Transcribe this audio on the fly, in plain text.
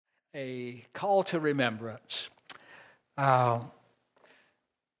a call to remembrance. The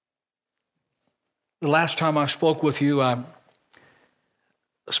last time I spoke with you, I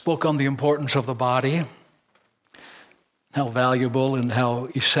spoke on the importance of the body, how valuable and how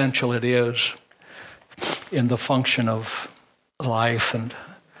essential it is in the function of life, and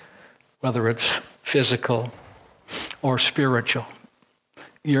whether it's physical or spiritual.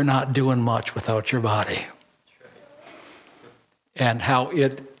 You're not doing much without your body. And how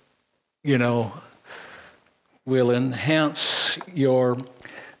it, will enhance your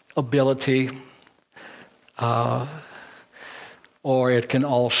ability, or it can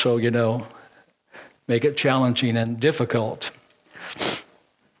also, make it challenging and difficult,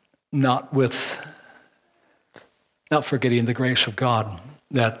 not forgetting the grace of God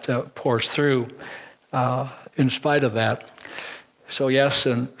that pours through in spite of that. So yes,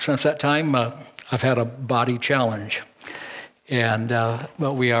 and since that time, I've had a body challenge. And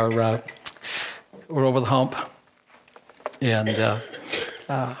but we're over the hump, and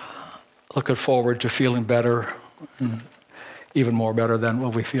looking forward to feeling better, and even more better than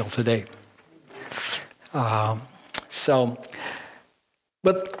what we feel today. But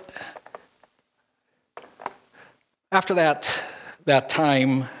after that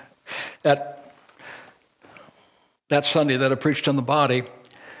time, that Sunday that I preached on the body,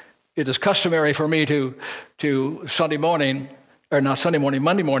 it is customary for me to Monday morning,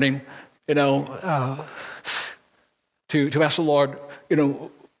 to ask the Lord,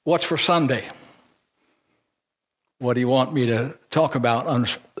 what's for Sunday? What do you want me to talk about on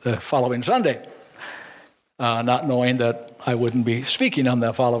the following Sunday? Not knowing that I wouldn't be speaking on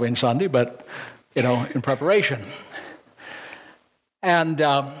the following Sunday, but, in preparation. And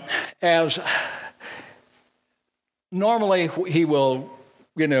as normally he will,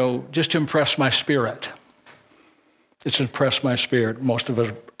 just impress my spirit. It's impressed my spirit. Most of us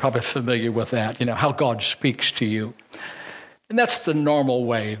are probably familiar with that, how God speaks to you. And that's the normal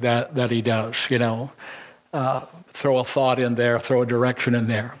way that he does, throw a thought in there, throw a direction in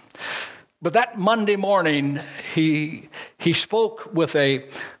there. But that Monday morning, he spoke with a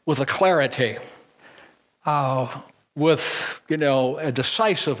clarity, with, a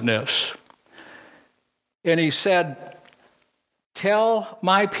decisiveness. And he said, "Tell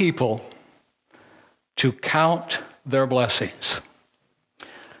my people to count their blessings."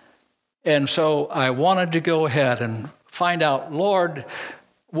 And so I wanted to go ahead and find out, Lord,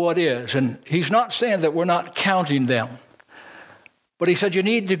 what is? And he's not saying that we're not counting them, but he said you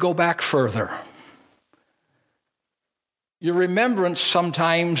need to go back further. Your remembrance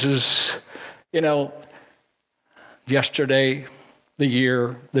sometimes is, yesterday, the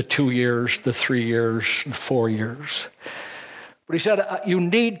year, the 2 years, the 3 years, the 4 years. But he said you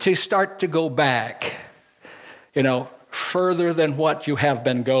need to start to go back, further than what you have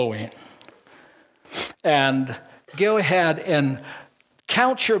been going. And go ahead and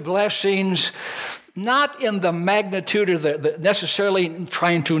count your blessings, not in the magnitude of necessarily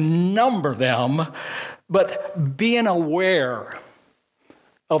trying to number them, but being aware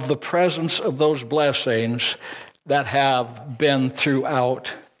of the presence of those blessings that have been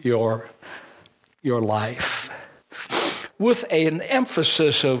throughout your life, with an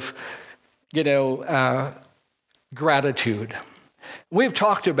emphasis of, gratitude. We've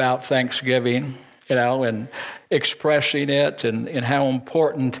talked about Thanksgiving, and expressing it and how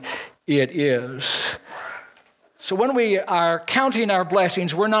important it is. So when we are counting our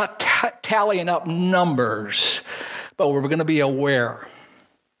blessings, we're not tallying up numbers, but we're going to be aware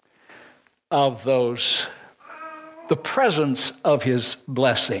of the presence of his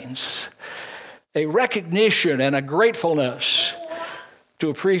blessings, a recognition and a gratefulness to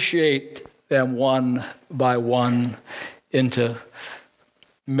appreciate them one by one and to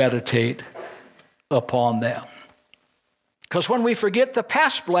meditate upon them. Because when we forget the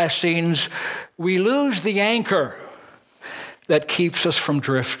past blessings, we lose the anchor that keeps us from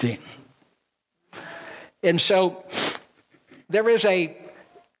drifting. And so there is a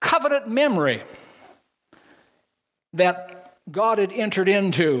covenant memory that God had entered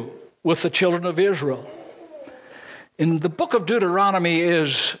into with the children of Israel. And the book of Deuteronomy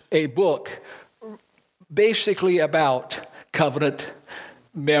is a book basically about covenant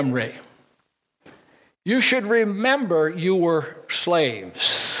memory. You should remember you were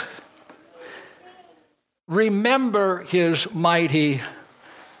slaves. Remember his mighty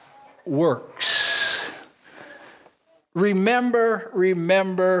works. Remember.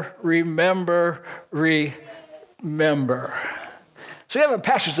 So we have a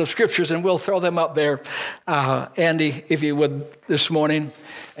passage of scriptures, and we'll throw them up there, Andy, if you would, this morning.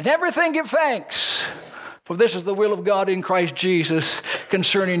 "And everything give thanks, For this is the will of God in Christ Jesus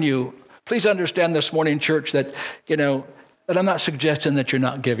concerning you. Please understand this morning, church, that, that I'm not suggesting that you're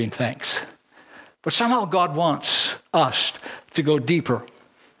not giving thanks. But somehow God wants us to go deeper.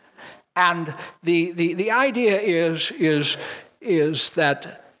 And the idea is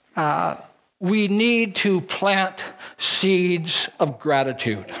that we need to plant seeds of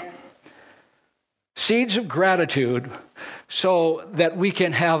gratitude. Seeds of gratitude so that we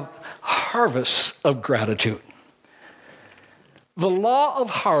can have harvests of gratitude. The law of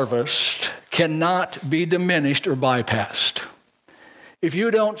harvest cannot be diminished or bypassed. If you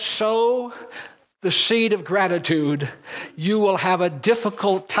don't sow the seed of gratitude, you will have a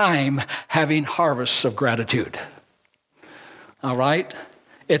difficult time having harvests of gratitude. All right?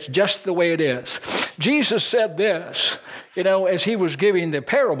 It's just the way it is. Jesus said this, as he was giving the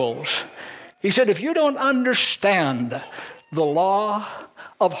parables. He said, if you don't understand the law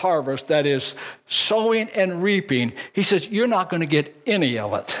of harvest, that is sowing and reaping, he says, you're not going to get any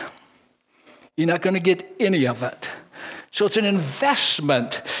of it. You're not going to get any of it. So it's an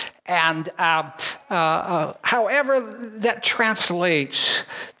investment. And however that translates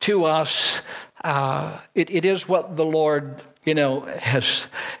to us, it is what the Lord, has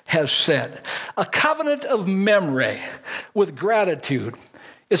said. A covenant of memory with gratitude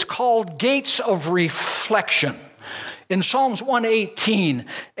is called gates of reflection. In Psalms 118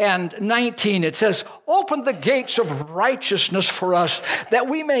 and 19, it says, open the gates of righteousness for us that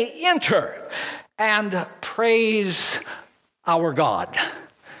we may enter and praise our God.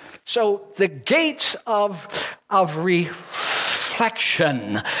 So the gates of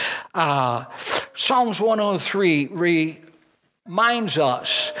reflection. Psalms 103 reminds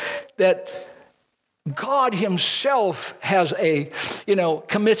us that God himself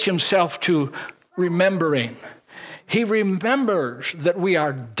commits himself to remembering. He remembers that we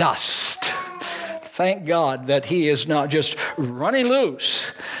are dust. Thank God that he is not just running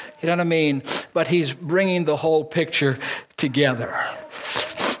loose, but he's bringing the whole picture together.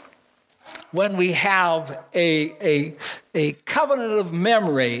 When we have a covenant of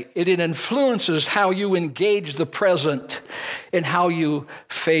memory, it influences how you engage the present and how you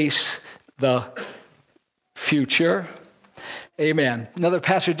face the future. Amen. Another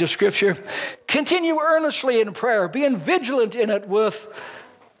passage of Scripture. Continue earnestly in prayer, being vigilant in it with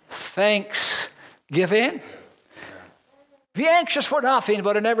thanksgiving. Be anxious for nothing,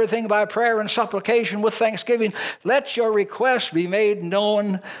 but in everything by prayer and supplication with thanksgiving, let your requests be made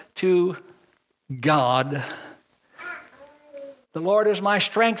known to God. The Lord is my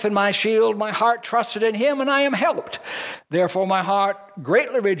strength and my shield. My heart trusted in him, and I am helped. Therefore my heart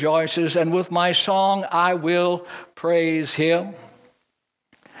greatly rejoices, and with my song I will praise him.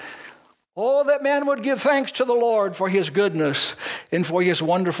 Oh, that man would give thanks to the Lord for his goodness and for his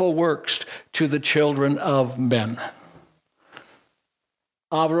wonderful works to the children of men.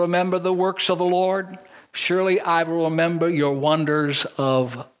 I will remember the works of the Lord. Surely I will remember your wonders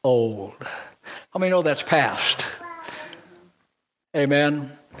of old. How many know that's past?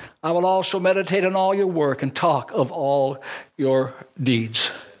 Amen. I will also meditate on all your work and talk of all your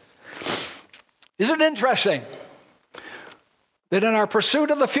deeds. Isn't it interesting that in our pursuit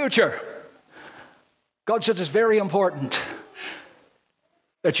of the future, God says it's very important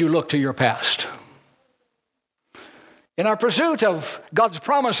that you look to your past. In our pursuit of God's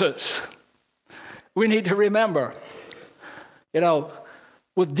promises, we need to remember,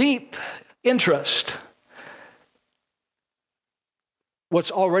 with deep interest,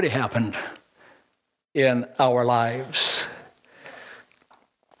 what's already happened in our lives.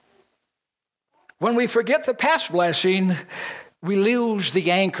 When we forget the past blessing, we lose the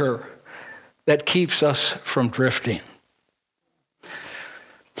anchor that keeps us from drifting.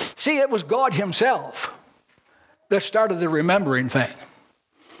 See, it was God himself that started the remembering thing,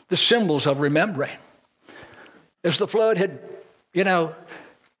 the symbols of remembering. As the flood had,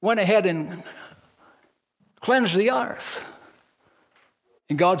 went ahead and cleansed the earth.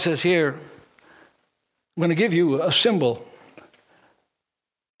 And God says here, I'm going to give you a symbol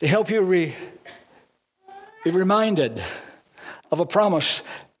to help you be reminded of a promise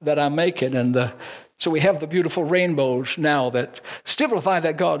that I'm making. And so we have the beautiful rainbows now that stipulate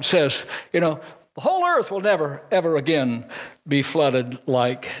that God says, the whole earth will never, ever again be flooded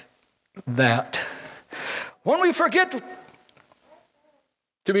like that. When we forget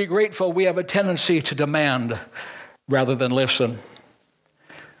to be grateful, we have a tendency to demand rather than listen,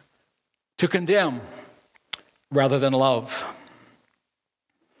 to condemn rather than love.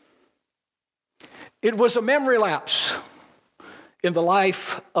 It was a memory lapse in the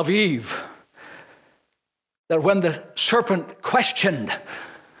life of Eve that when the serpent questioned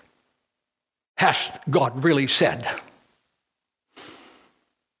has God really said?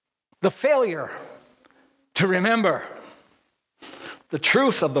 The failure to remember the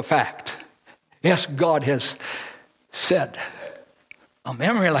truth of the fact, yes, God has said. A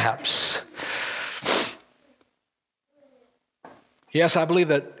memory lapse. Yes, I believe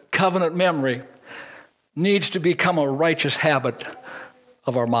that covenant memory needs to become a righteous habit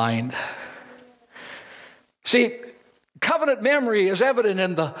of our mind. See, covenant memory is evident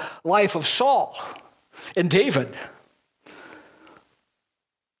in the life of Saul and David.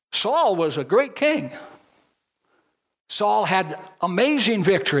 Saul was a great king. Saul had amazing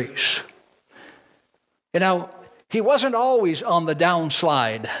victories. You know, he wasn't always on the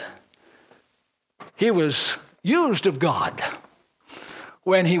downslide. He was used of God.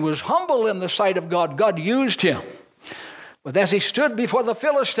 When he was humble in the sight of God, God used him. But as he stood before the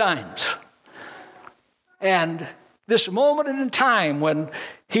Philistines, and this moment in time when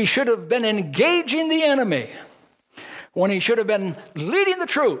he should have been engaging the enemy, when he should have been leading the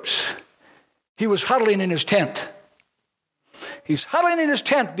troops, he was huddling in his tent. He's huddling in his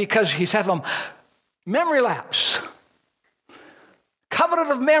tent because he's having memory lapse.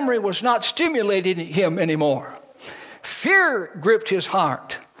 Covenant of memory was not stimulating him anymore. Fear gripped his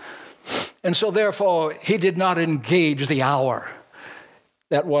heart. And so therefore, he did not engage the hour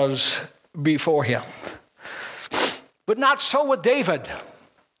that was before him. But not so with David.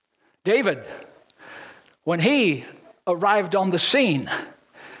 David, when he arrived on the scene,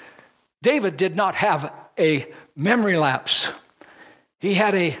 David did not have a memory lapse. He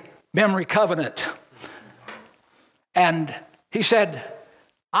had a memory covenant. And he said,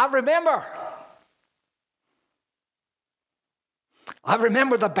 I remember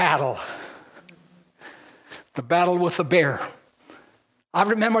the battle with the bear. I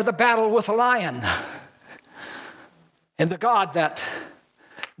remember the battle with the lion. And the God that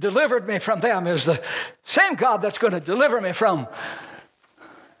delivered me from them is the same God that's going to deliver me from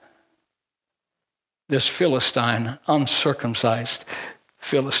this Philistine, uncircumcised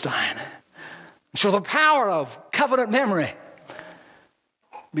Philistine. So the power of covenant memory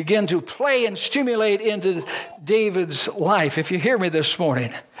began to play and stimulate into David's life. If you hear me this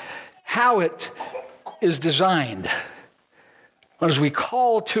morning, how it is designed. As we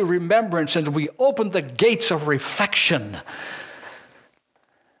call to remembrance and we open the gates of reflection.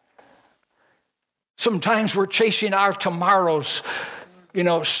 Sometimes we're chasing our tomorrows,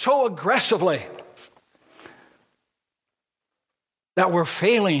 so aggressively that we're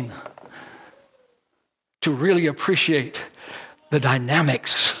failing to really appreciate the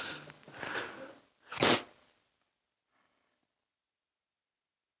dynamics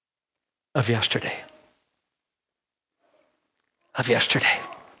of yesterday.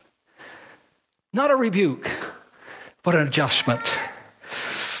 Not a rebuke, but an adjustment.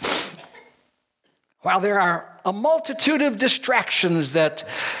 While there are a multitude of distractions that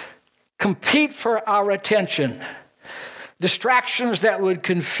compete for our attention, distractions that would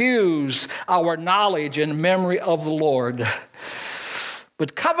confuse our knowledge and memory of the Lord.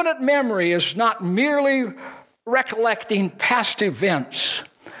 But covenant memory is not merely recollecting past events.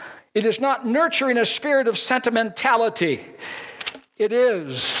 It is not nurturing a spirit of sentimentality. It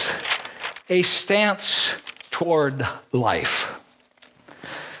is a stance toward life,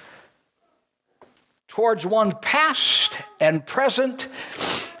 towards one past and present,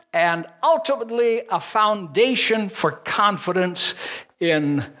 and ultimately a foundation for confidence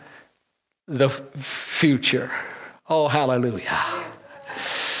in the future. Oh, hallelujah.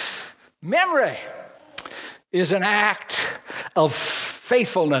 Memory is an act of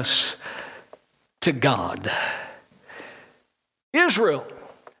faithfulness to God. Israel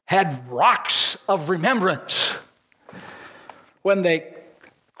had rocks of remembrance. When they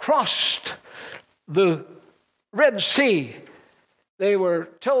crossed the Red Sea, they were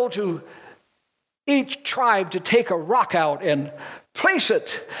told to each tribe to take a rock out and place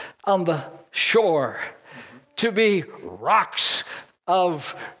it on the shore to be rocks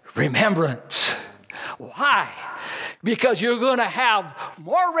of remembrance. Why? Because you're going to have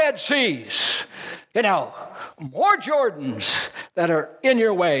more Red Seas, more Jordans that are in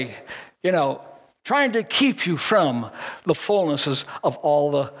your way, trying to keep you from the fullnesses of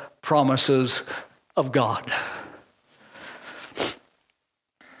all the promises of God.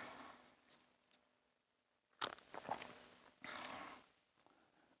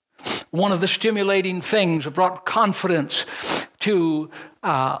 One of the stimulating things that brought confidence to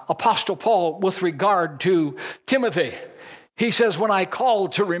Apostle Paul with regard to Timothy, he says, when I call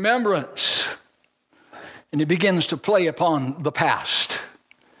to remembrance, and he begins to play upon the past.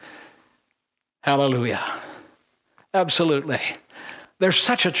 Hallelujah. Absolutely. There's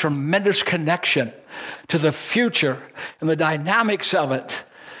such a tremendous connection to the future and the dynamics of it.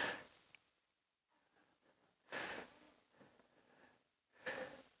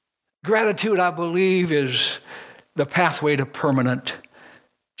 Gratitude, I believe, is the pathway to permanent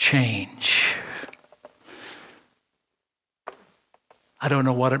change. I don't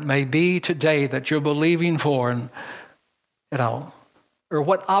know what it may be today that you're believing for, and or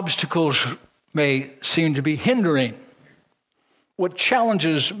what obstacles may seem to be hindering, what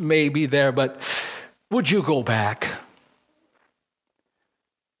challenges may be there, but would you go back?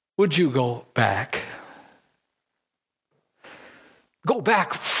 Would you go back? Go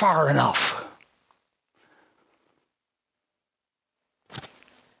back far enough.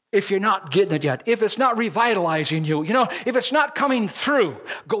 If you're not getting it yet, if it's not revitalizing you, if it's not coming through,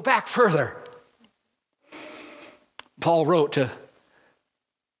 go back further. Paul wrote to, I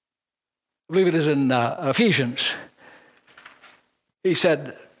believe it is in Ephesians, he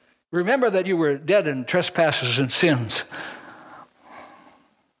said, remember that you were dead in trespasses and sins.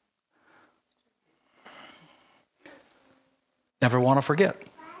 Never want to forget.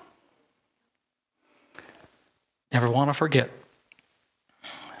 Never want to forget.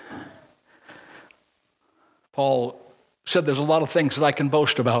 Paul said there's a lot of things that I can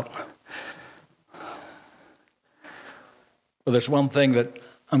boast about. But there's one thing that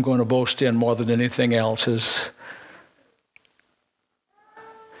I'm going to boast in more than anything else is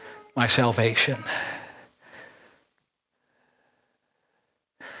my salvation.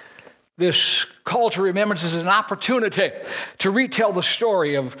 This call to remembrance is an opportunity to retell the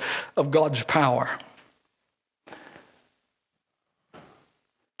story of God's power.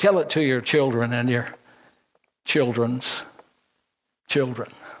 Tell it to your children and your children's children.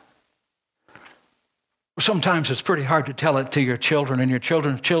 Sometimes it's pretty hard to tell it to your children and your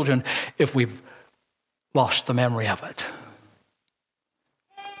children's children if we've lost the memory of it.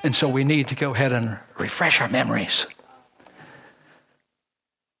 And so we need to go ahead and refresh our memories.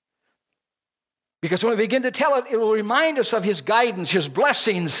 Because when we begin to tell it, it will remind us of his guidance, his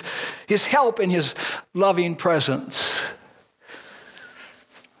blessings, his help, and his loving presence.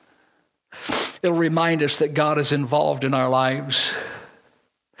 It'll remind us that God is involved in our lives.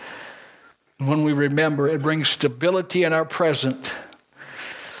 And when we remember, it brings stability in our present.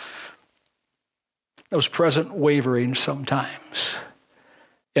 Those present waverings sometimes,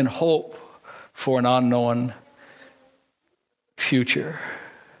 in hope for an unknown future.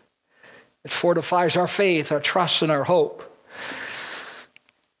 It fortifies our faith, our trust, and our hope.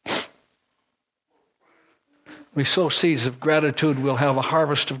 We sow seeds of gratitude, we'll have a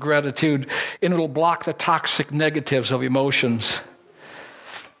harvest of gratitude, and it'll block the toxic negatives of emotions.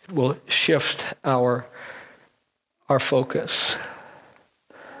 It will shift our focus.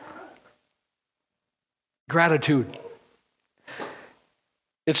 Gratitude.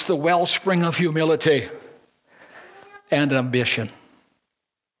 It's the wellspring of humility and ambition.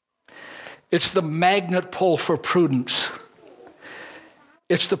 It's the magnet pull for prudence.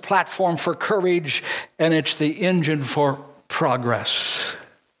 It's the platform for courage, and it's the engine for progress.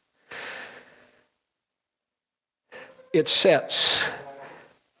 It sets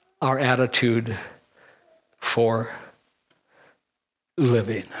our attitude for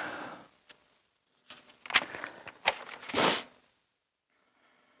living.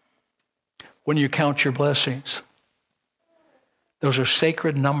 When you count your blessings, those are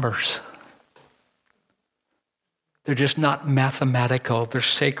sacred numbers. They're just not mathematical. They're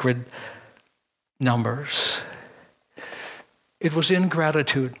sacred numbers. It was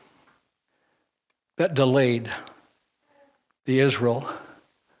ingratitude that delayed the Israel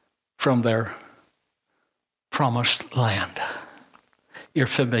from their promised land. You're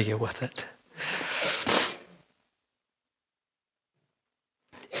familiar with it.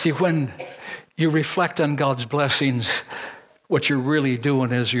 See, when you reflect on God's blessings, what you're really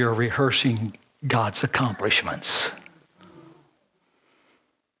doing is you're rehearsing God's accomplishments.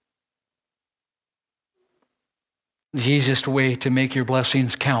 The easiest way to make your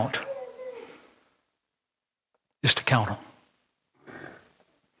blessings count is to count them.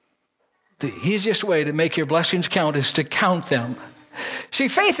 The easiest way to make your blessings count is to count them. See,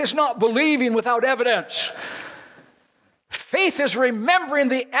 faith is not believing without evidence. Faith is remembering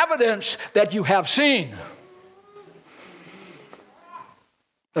the evidence that you have seen.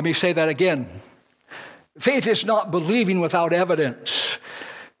 Let me say that again. Faith is not believing without evidence.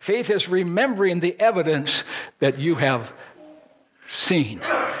 Faith is remembering the evidence that you have seen.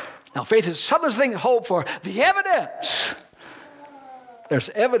 Now, faith is something to hope for. The evidence. There's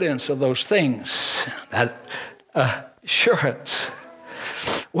evidence of those things. That assurance.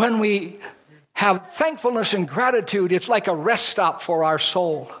 When we have thankfulness and gratitude, it's like a rest stop for our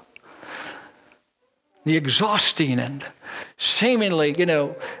soul. The exhausting and seemingly,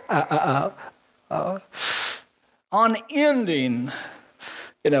 unending,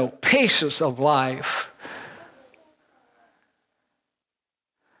 paces of life.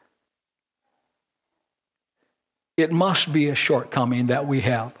 It must be a shortcoming that we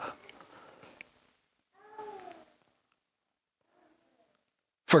have.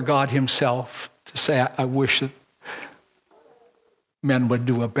 For God himself to say, I wish that men would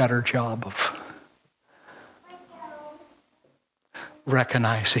do a better job of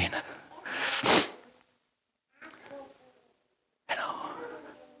recognizing,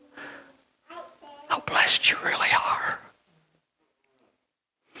 how blessed you really are.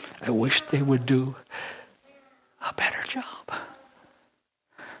 I wish they would do a better job.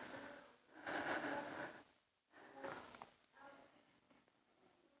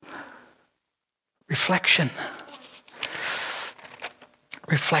 Reflection,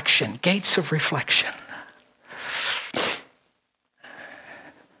 gates of reflection.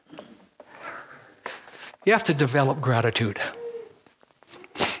 You have to develop gratitude.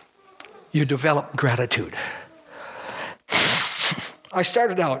 You develop gratitude. I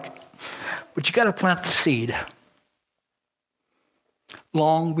started out, but you got to plant the seed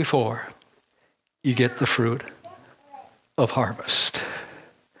long before you get the fruit of harvest.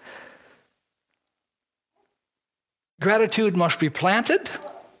 Gratitude must be planted,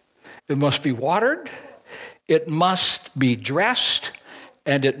 it must be watered, it must be dressed,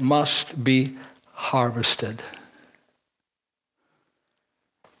 and it must be harvested.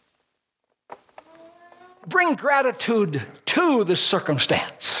 Bring gratitude to the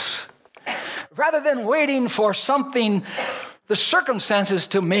circumstance. Rather than waiting for something, the circumstances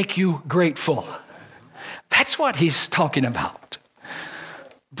to make you grateful. That's what he's talking about.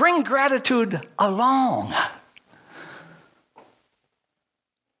 Bring gratitude along.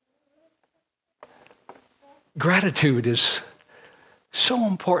 Gratitude is so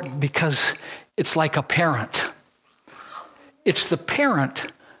important because it's like a parent. It's the parent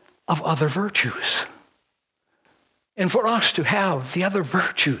of other virtues. And for us to have the other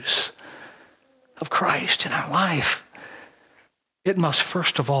virtues of Christ in our life, it must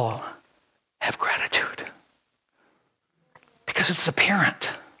first of all have gratitude. Because it's the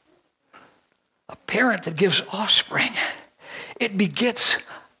parent. A parent that gives offspring. It begets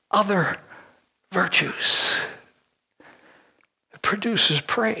other virtues. It produces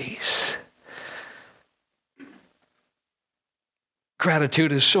praise.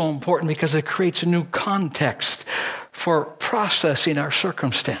 Gratitude is so important because it creates a new context for processing our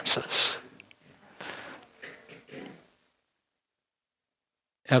circumstances.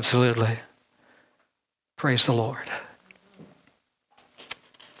 Absolutely. Praise the Lord.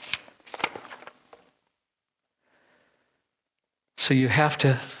 So you have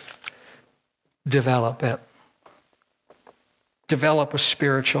to develop it. Develop a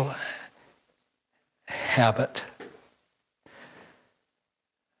spiritual habit.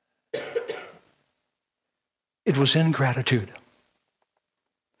 It was ingratitude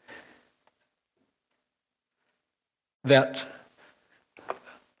that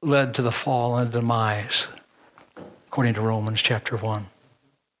led to the fall and demise, according to Romans chapter 1.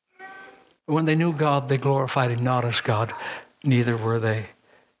 When they knew God, they glorified him not as God, neither were they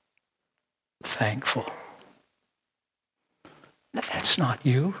thankful. Now, that's not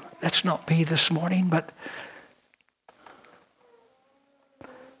you. That's not me this morning, but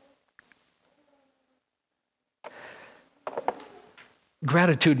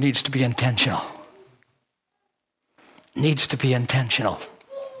gratitude needs to be intentional. Needs to be intentional.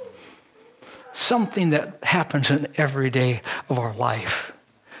 Something that happens in every day of our life.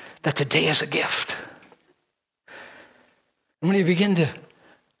 That today is a gift. And when you begin to,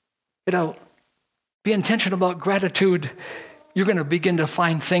 be intentional about gratitude, you're going to begin to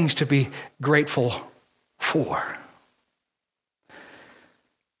find things to be grateful for.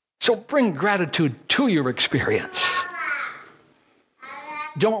 So bring gratitude to your experience.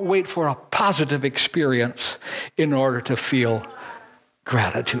 Don't wait for a positive experience in order to feel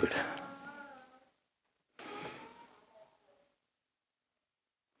gratitude.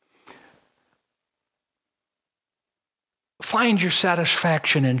 Find your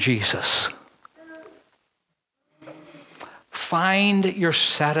satisfaction in Jesus. Find your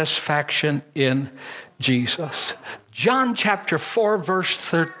satisfaction in Jesus. John chapter 4, verse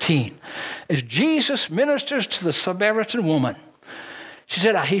 13. As Jesus ministers to the Samaritan woman,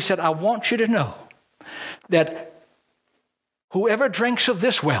 he said, I want you to know that whoever drinks of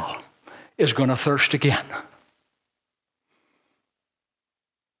this well is going to thirst again.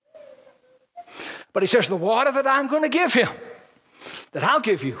 But he says, the water that I'm going to give him, that I'll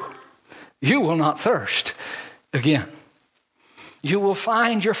give you, you will not thirst again. You will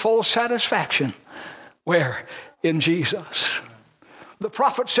find your full satisfaction. Where? In Jesus. The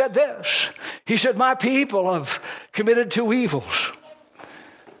prophet said this. He said, my people have committed two evils.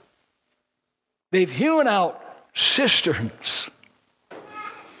 They've hewn out cisterns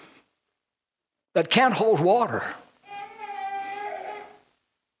that can't hold water.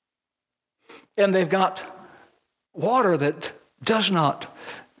 And they've got water that does not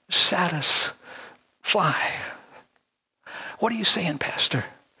satisfy. What are you saying, Pastor?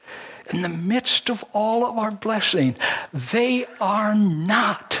 In the midst of all of our blessing, they are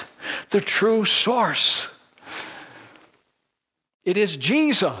not the true source. It is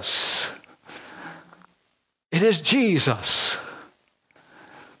Jesus. It is Jesus.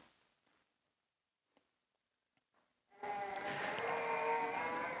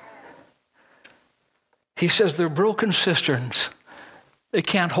 He says they're broken cisterns. They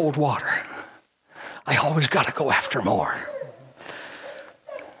can't hold water. I always got to go after more.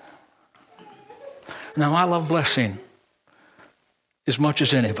 Now, I love blessing as much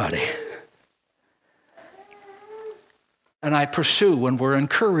as anybody. And I pursue when we're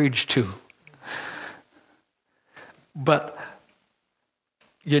encouraged to. But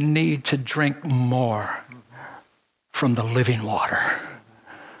you need to drink more from the living water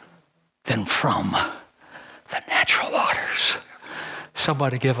than from the natural waters.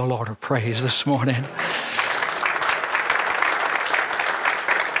 Somebody give the Lord a praise this morning.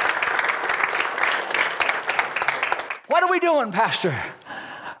 What are we doing, Pastor?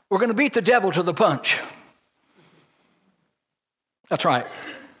 We're going to beat the devil to the punch. That's right.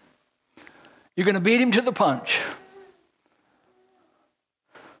 You're going to beat him to the punch.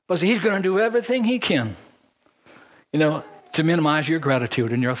 But he's going to do everything he can, to minimize your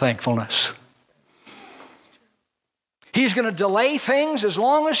gratitude and your thankfulness. He's going to delay things as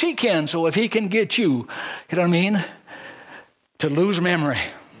long as he can, so if he can get you, to lose memory.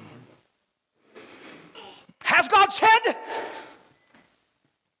 Has God said?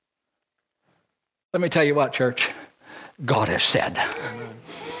 Let me tell you what, church. God has said.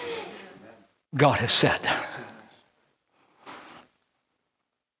 God has said.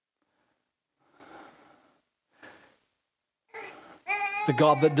 The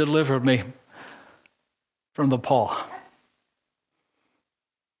God that delivered me from the paw.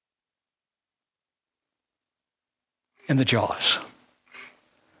 In the jaws.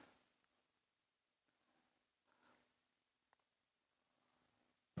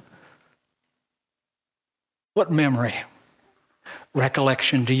 What memory,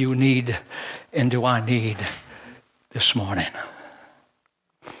 recollection do you need and do I need this morning?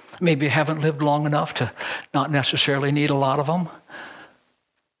 Maybe you haven't lived long enough to not necessarily need a lot of them.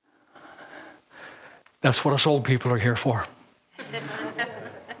 That's what us old people are here for.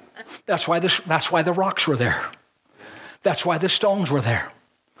 That's why the rocks were there. That's why the stones were there.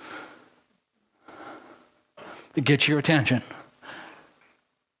 To get your attention.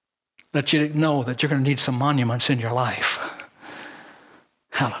 Let you know that you're going to need some monuments in your life.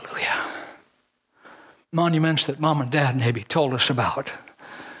 Hallelujah. Monuments that Mom and Dad maybe told us about.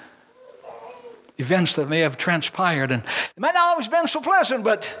 Events that may have transpired, and it might not always been so pleasant,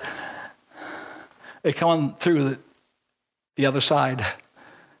 but they come on through the other side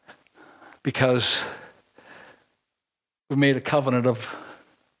because we've made a covenant of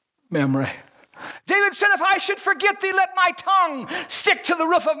memory. David said, if I should forget thee, let my tongue stick to the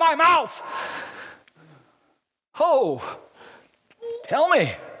roof of my mouth. Oh, tell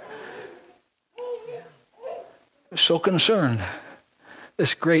me. So concerned.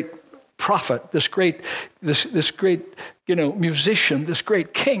 This great prophet, this great musician, this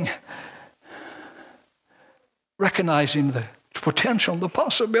great king, recognizing the potential, the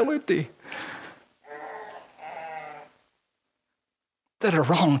possibility that at a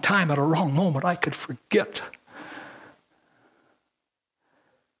wrong time, at a wrong moment, I could forget.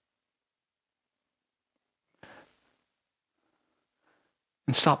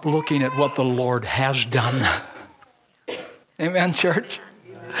 And stop looking at what the Lord has done. Amen, church?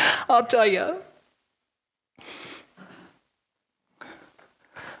 I'll tell you.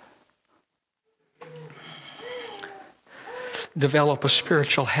 Develop a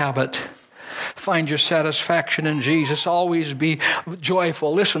spiritual habit. Find your satisfaction in Jesus. Always be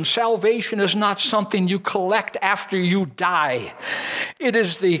joyful. Listen, salvation is not something you collect after you die. It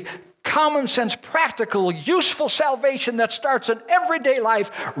is the common sense, practical, useful salvation that starts in everyday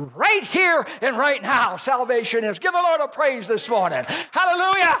life right here and right now. Salvation is. Give the Lord a praise this morning.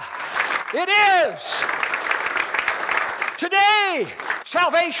 Hallelujah. It is. Today,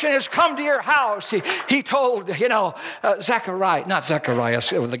 salvation has come to your house. He told, Zachariah, not Zacharias,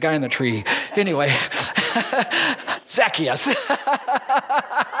 the guy in the tree. Anyway, Zacchaeus.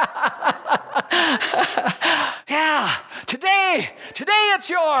 Yeah, today it's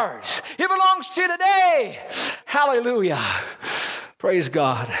yours. It belongs to you today. Hallelujah. Praise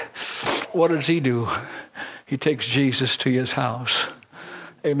God. What does he do? He takes Jesus to his house.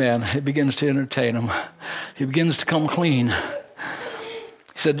 Amen. He begins to entertain him. He begins to come clean.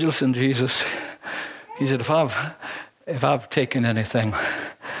 He said, listen, Jesus. He said, if I've taken anything,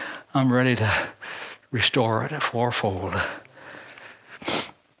 I'm ready to restore it fourfold.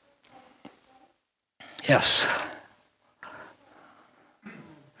 Yes.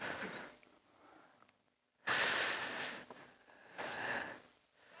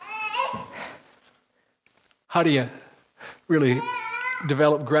 How do you really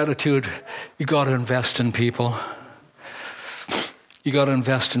develop gratitude? You got to invest in people. You got to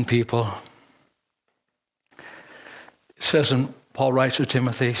invest in people. It says, and Paul writes to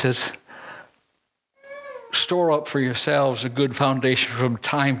Timothy, he says, store up for yourselves a good foundation from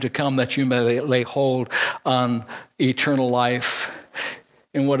time to come that you may lay hold on eternal life.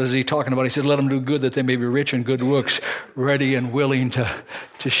 And what is he talking about? He said, let them do good that they may be rich in good works, ready and willing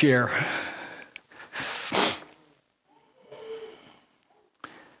to share.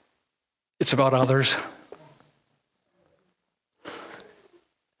 It's about others.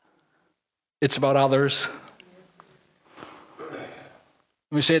 It's about others. Let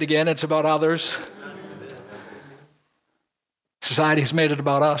me say it again. It's about others. Society's made it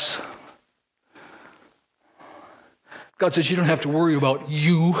about us. God says you don't have to worry about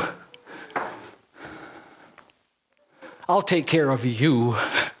you. I'll take care of you.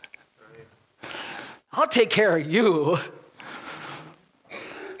 I'll take care of you.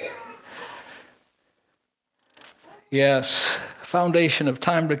 Yes, foundation of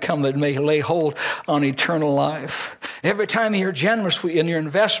time to come that may lay hold on eternal life. Every time you're generous in your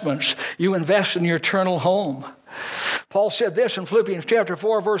investments, you invest in your eternal home. Paul said this in Philippians chapter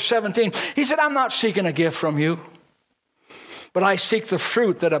 4, verse 17. He said, I'm not seeking a gift from you, but I seek the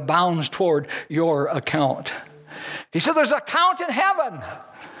fruit that abounds toward your account. He said, there's an account in heaven.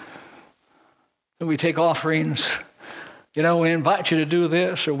 And we take offerings. We invite you to do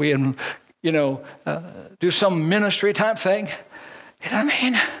this, or we do some ministry type thing. You know what I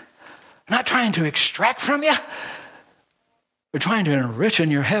mean? I'm not trying to extract from you. We're trying to enrich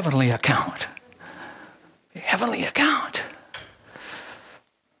in your heavenly account. Your heavenly account.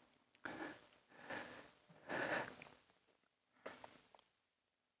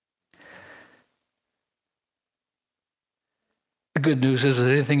 The good news is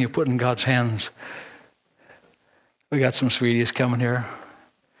that anything you put in God's hands, we got some sweeties coming here.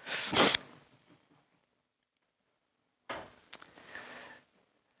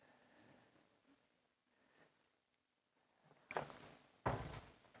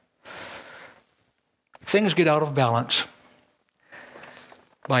 Things get out of balance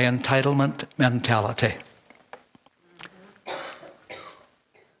by entitlement mentality.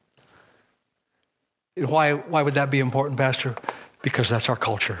 Why would that be important, Pastor? Because that's our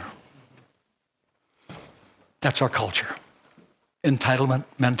culture. That's our culture. Entitlement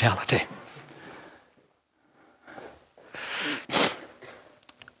mentality.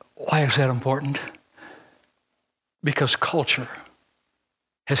 Why is that important? Because culture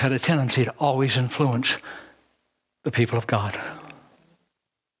has had a tendency to always influence the people of God.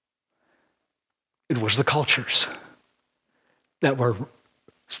 It was the cultures that were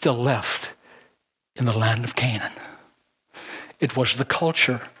still left in the land of Canaan. It was the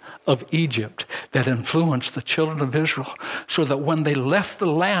culture of Egypt that influenced the children of Israel, so that when they left the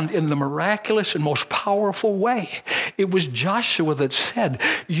land in the miraculous and most powerful way, it was Joshua that said,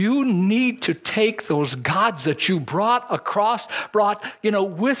 you need to take those gods that you brought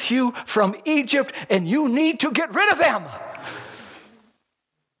with you from Egypt, and you need to get rid of them.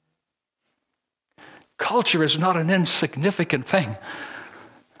 Culture is not an insignificant thing.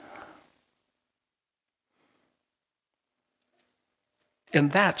 And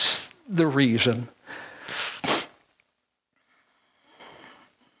that's the reason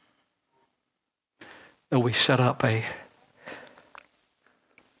that we set up a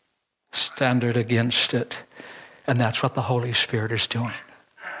standard against it. And that's what the Holy Spirit is doing.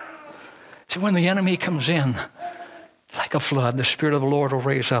 So when the enemy comes in like a flood, the Spirit of the Lord will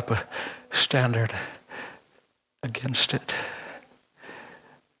raise up a standard against it.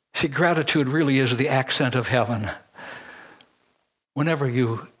 See, gratitude really is the accent of heaven. Whenever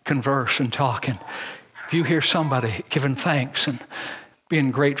you converse and talk, and if you hear somebody giving thanks and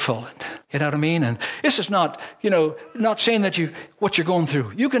being grateful, and You know what I mean? And this is not, not saying that what you're going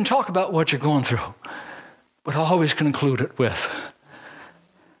through. You can talk about what you're going through, but I'll always conclude it with,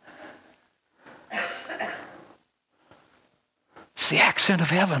 it's the accent of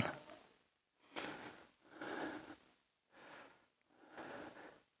heaven.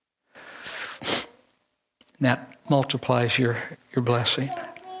 And that multiplies your blessing.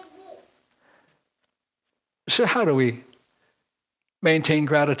 So how do we maintain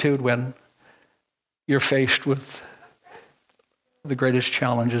gratitude when you're faced with the greatest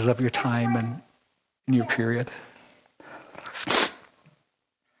challenges of your time and in your period?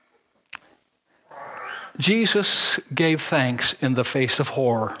 Jesus gave thanks in the face of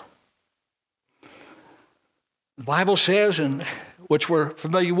horror. The Bible says, and which we're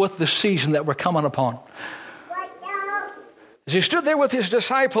familiar with, the season that we're coming upon. As he stood there with his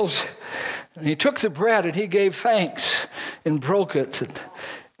disciples, and he took the bread and he gave thanks and broke it and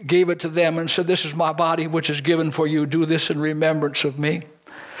gave it to them and said, "This is my body which is given for you. Do this in remembrance of me."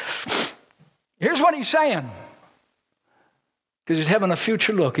 Here's what he's saying. Because he's having a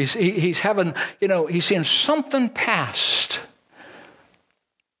future look. He's having, he's seeing something past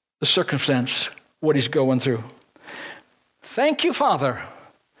the circumstance, what he's going through. Thank you, Father,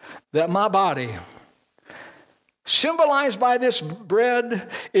 that my body, symbolized by this bread,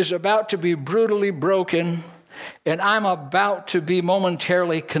 is about to be brutally broken, and I'm about to be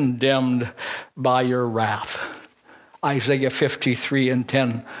momentarily condemned by your wrath. Isaiah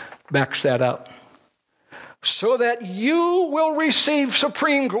 53:10 backs that up. So that you will receive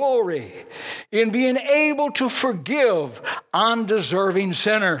supreme glory in being able to forgive undeserving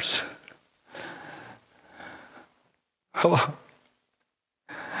sinners. Oh,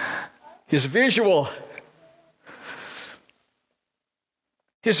 his visual,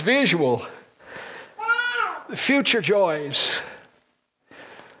 future joys.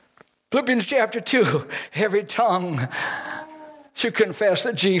 Philippians chapter 2, every tongue should confess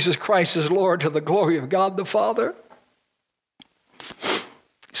that Jesus Christ is Lord to the glory of God the Father.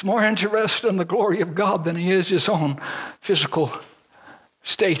 He's more interested in the glory of God than he is his own physical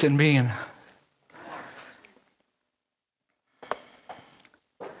state and being.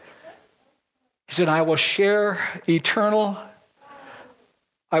 He said, I will share eternal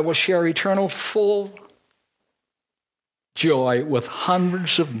full joy with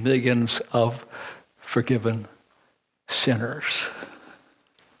hundreds of millions of forgiven sinners.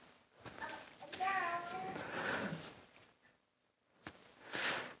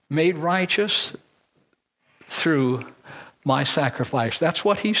 Made righteous through my sacrifice. That's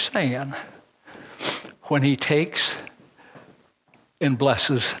what he's saying when he takes and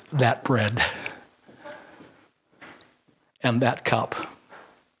blesses that bread and that cup.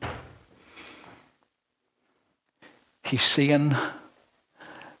 He's seeing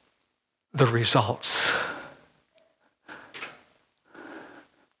the results.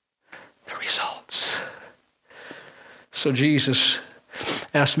 The results. So Jesus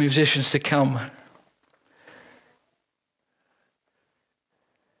asked musicians to come.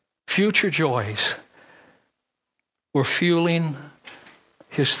 Future joys were fueling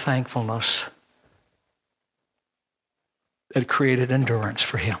his thankfulness that created endurance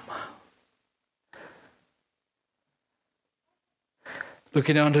for him.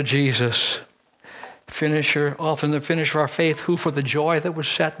 Looking unto Jesus, author and the finisher of our faith, who for the joy that was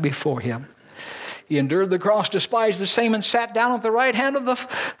set before him, he endured the cross, despised the same, and sat down at the right hand of the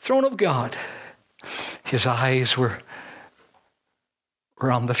throne of God. His eyes were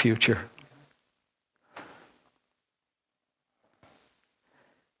on the future.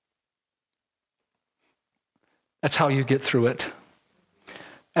 That's how you get through it.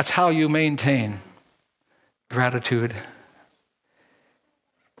 That's how you maintain gratitude.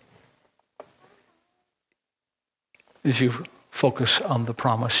 As you focus on the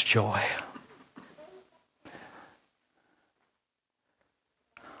promised joy.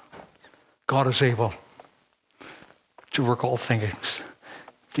 God is able to work all things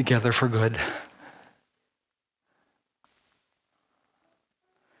together for good.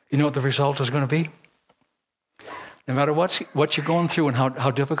 You know what the result is going to be? No matter what you're going through and how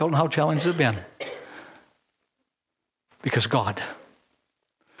difficult and how challenging it's been. Because God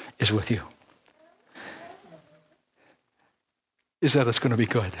is with you. Is that it's going to be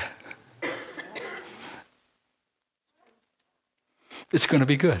good. It's going to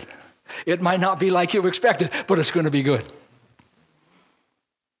be good. It might not be like you expected, but it's going to be good.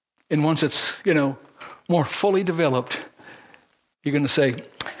 And once it's, more fully developed, you're going to say,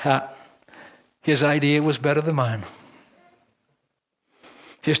 his idea was better than mine.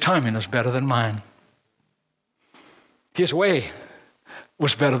 His timing was better than mine. His way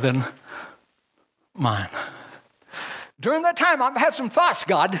was better than mine. During that time, I've had some thoughts,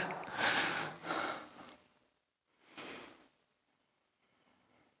 God.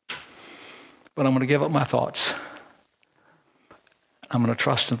 But I'm going to give up my thoughts. I'm going to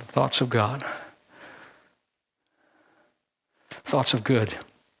trust in the thoughts of God. Thoughts of good.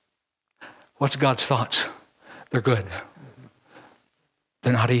 What's God's thoughts? They're good.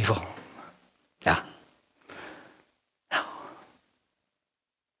 They're not evil. Yeah. No.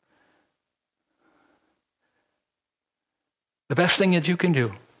 The best thing that you can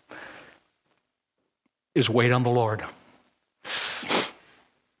do is wait on the Lord.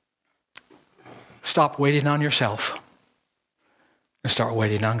 Stop waiting on yourself and start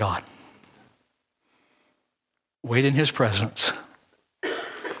waiting on God. Wait in His presence.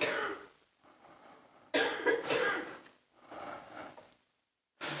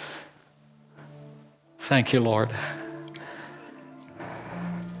 Thank you, Lord.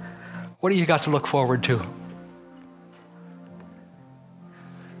 What do you got to look forward to?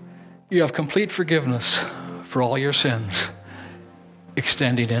 You have complete forgiveness for all your sins,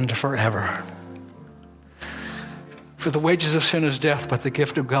 extending into forever. For the wages of sin is death, but the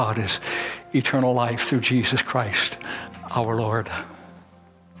gift of God is eternal life through Jesus Christ, our Lord.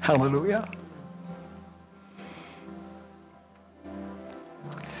 Hallelujah.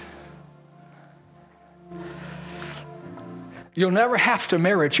 You'll never have to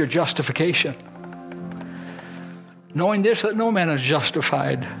merit your justification. Knowing this, that no man is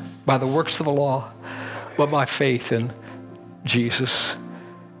justified by the works of the law, but by faith in Jesus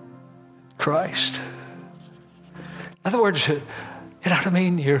Christ. In other words, you know what I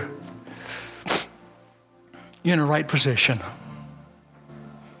mean? You're in a right position.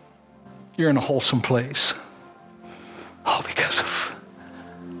 You're in a wholesome place. All because of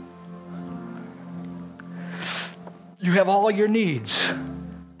you have all your needs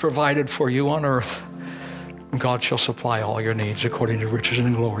provided for you on earth. And God shall supply all your needs according to riches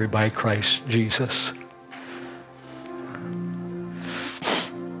and glory by Christ Jesus.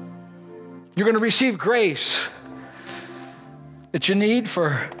 You're going to receive grace that you need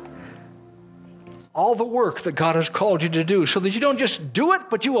for all the work that God has called you to do, so that you don't just do it,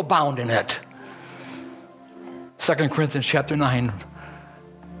 but you abound in it. 2 Corinthians chapter 9,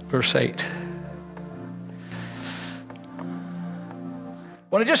 verse 8.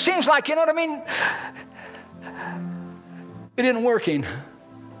 When it just seems like, you know what I mean, it isn't working,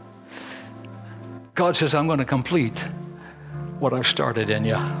 God says, I'm going to complete what I've started in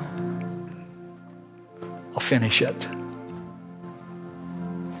you. I'll finish it.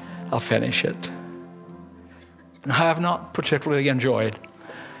 I'll finish it. And I have not particularly enjoyed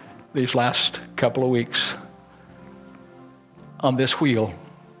these last couple of weeks on this wheel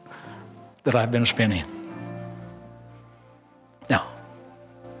that I've been spinning. Now,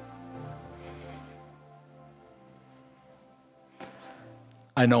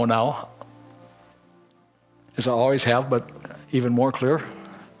 I know now, as I always have, but even more clear,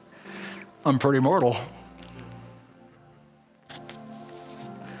 I'm pretty mortal.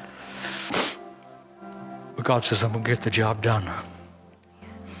 But God says, I'm going to get the job done.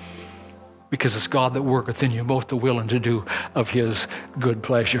 Because it's God that worketh in you both to will and to do of His good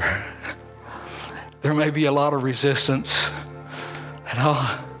pleasure. There may be a lot of resistance, you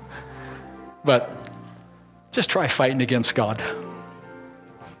know, but just try fighting against God.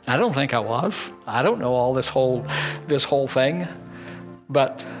 I don't think I was. I don't know all this whole thing,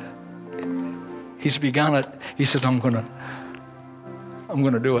 but He's begun it. He says, I'm going to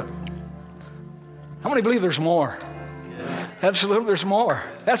do it. How many believe there's more? Yeah. Absolutely, there's more.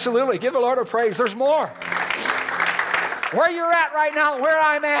 Absolutely. Give the Lord a praise. There's more. Where you're at right now, where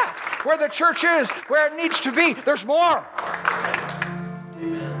I'm at, where the church is, where it needs to be, there's more.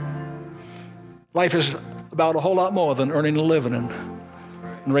 Amen. Life is about a whole lot more than earning a living and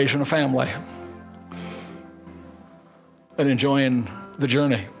raising a family and enjoying the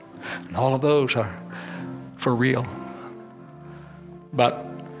journey. And all of those are for real. But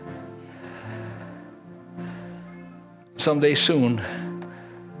someday soon, you're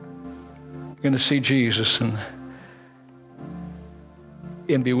going to see Jesus and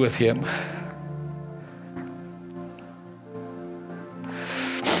be with Him.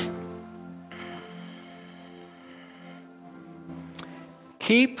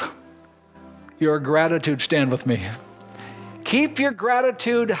 Keep your gratitude, stand with me. Keep your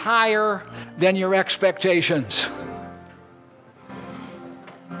gratitude higher than your expectations.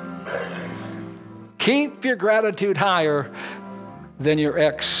 Keep your gratitude higher than your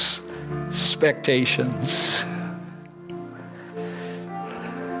expectations.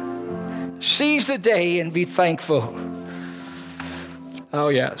 Seize the day and be thankful. Oh,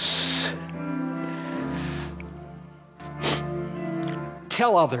 yes.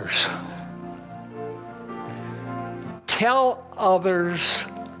 Tell others. Tell others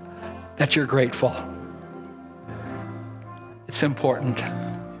that you're grateful. It's important.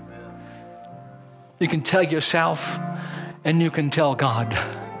 You can tell yourself and you can tell God,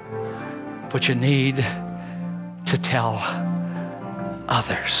 but you need to tell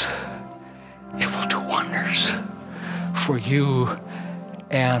others. It will do wonders for you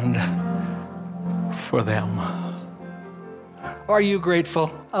and for them. Are you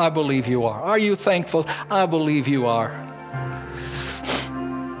grateful? I believe you are. Are you thankful? I believe you are.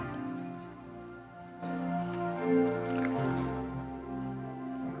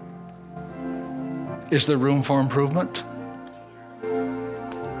 Is there room for improvement?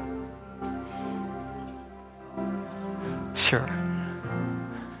 Sure.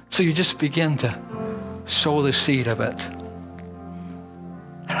 So you just begin to sow the seed of it.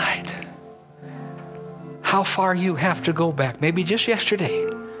 Right. How far you have to go back? Maybe just yesterday.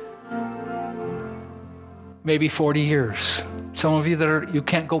 Maybe 40 years. Some of you you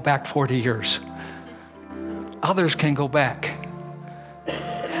can't go back 40 years. Others can go back.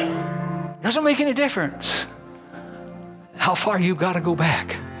 Doesn't make any difference how far you got to go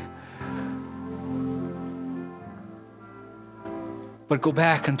back. But go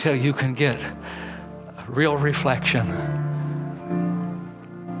back until you can get a real reflection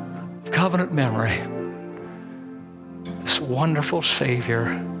of covenant memory. This wonderful Savior.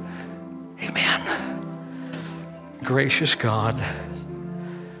 Amen. Gracious God.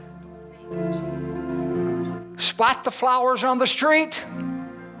 Spot the flowers on the street.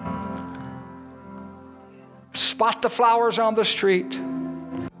 Spot the flowers on the street.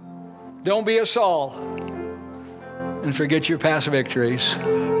 Don't be a Saul and forget your past victories.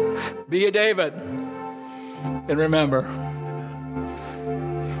 Be a David and remember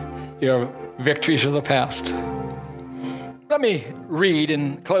your victories of the past. Let me read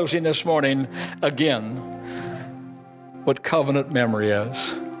in closing this morning again what covenant memory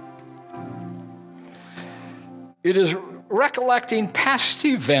is. It is recollecting past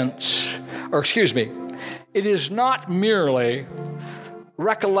events, it is not merely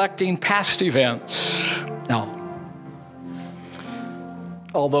recollecting past events. No.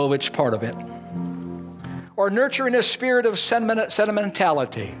 Although it's part of it. Or nurturing a spirit of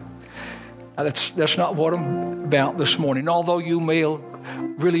sentimentality. That's not what I'm about this morning, although you may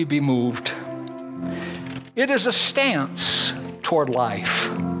really be moved. It is a stance toward life.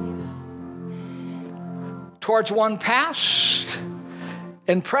 Towards one past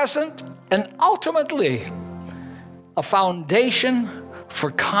and present and ultimately a foundation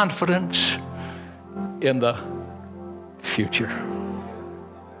for confidence in the future.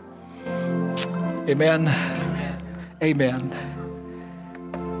 Amen. Amen.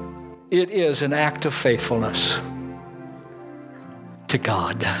 It is an act of faithfulness to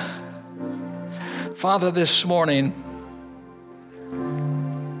God. Father, this morning,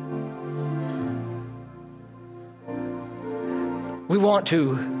 we want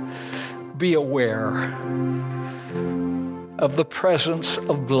to be aware of the presence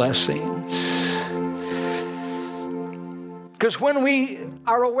of blessings. Because when we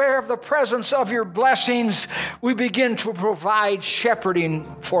are aware of the presence of your blessings, we begin to provide shepherding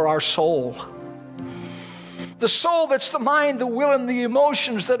for our soul. The soul that's the mind, the will, and the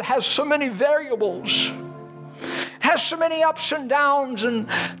emotions that has so many variables, has so many ups and downs and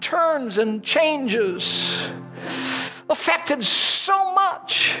turns and changes, affected so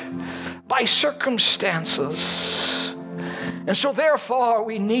much by circumstances. And so therefore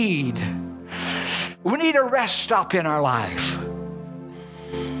we need a rest stop in our life.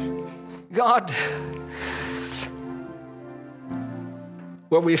 God,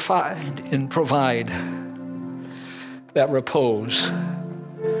 where we find and provide that repose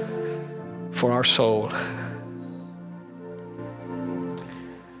for our soul.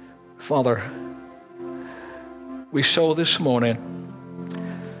 Father, we sow this morning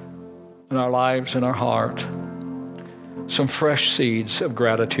in our lives and our heart some fresh seeds of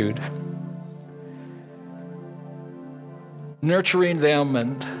gratitude, nurturing them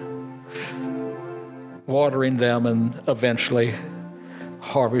and watering them and eventually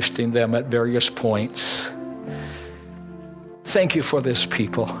harvesting them at various points. Thank you for this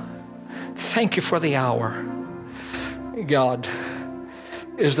people. Thank you for the hour. God,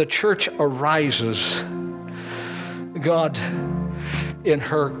 as the church arises, God, in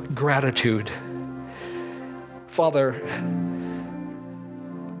her gratitude, Father,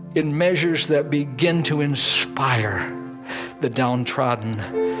 in measures that begin to inspire the downtrodden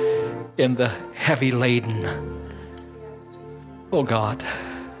and the heavy laden. Oh God.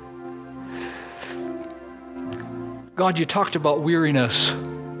 God, you talked about weariness.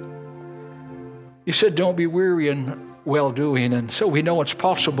 You said don't be weary in well-doing, and so we know it's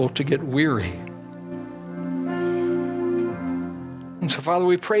possible to get weary. And so, Father,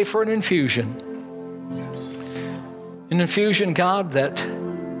 we pray for an infusion. An infusion, God, that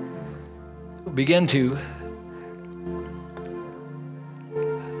will begin to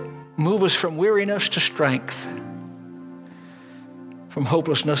move us from weariness to strength, from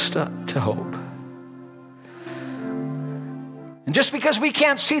hopelessness to hope. And just because we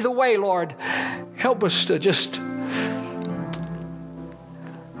can't see the way, Lord, help us to just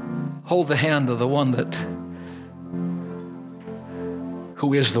hold the hand of the one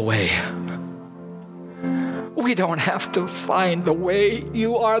who is the way. We don't have to find the way.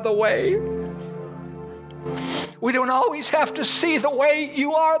 You are the way. We don't always have to see the way.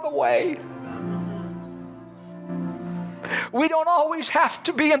 You are the way. We don't always have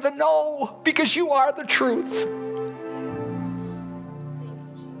to be in the know because you are the truth.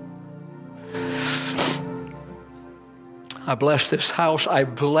 I bless this house. I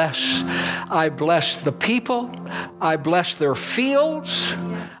bless the people. I bless their fields.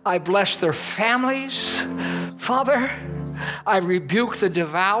 I bless their families. Father, I rebuke the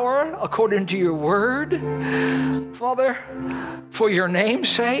devourer according to your word. Father, for your name's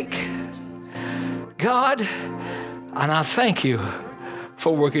sake, God, and I thank you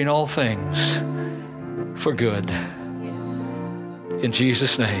for working all things for good. In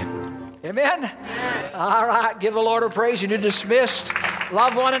Jesus' name. Amen? All right, give the Lord a praise. You're dismissed.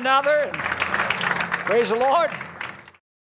 Love one another. Praise the Lord.